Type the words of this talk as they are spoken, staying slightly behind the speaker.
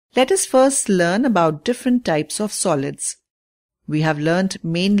Let us first learn about different types of solids. We have learnt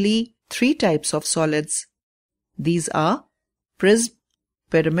mainly 3 types of solids. These are prism,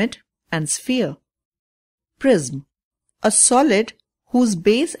 pyramid, and sphere. Prism, a solid whose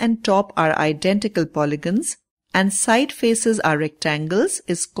base and top are identical polygons and side faces are rectangles,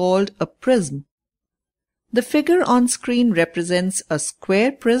 is called a prism. The figure on screen represents a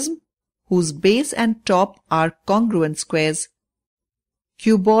square prism whose base and top are congruent squares.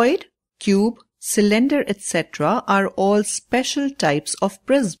 Cuboid, cube, cylinder, etc. are all special types of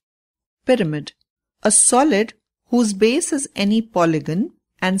prism. Pyramid, a solid whose base is any polygon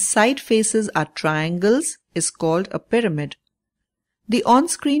and side faces are triangles, is called a pyramid. The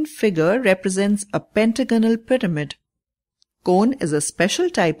on-screen figure represents a pentagonal pyramid. Cone is a special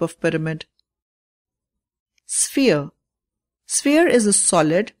type of pyramid. Sphere. Sphere is a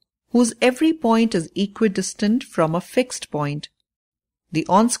solid whose every point is equidistant from a fixed point. The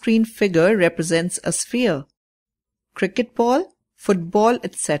on-screen figure represents a sphere. Cricket ball, football,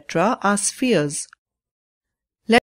 etc. are spheres.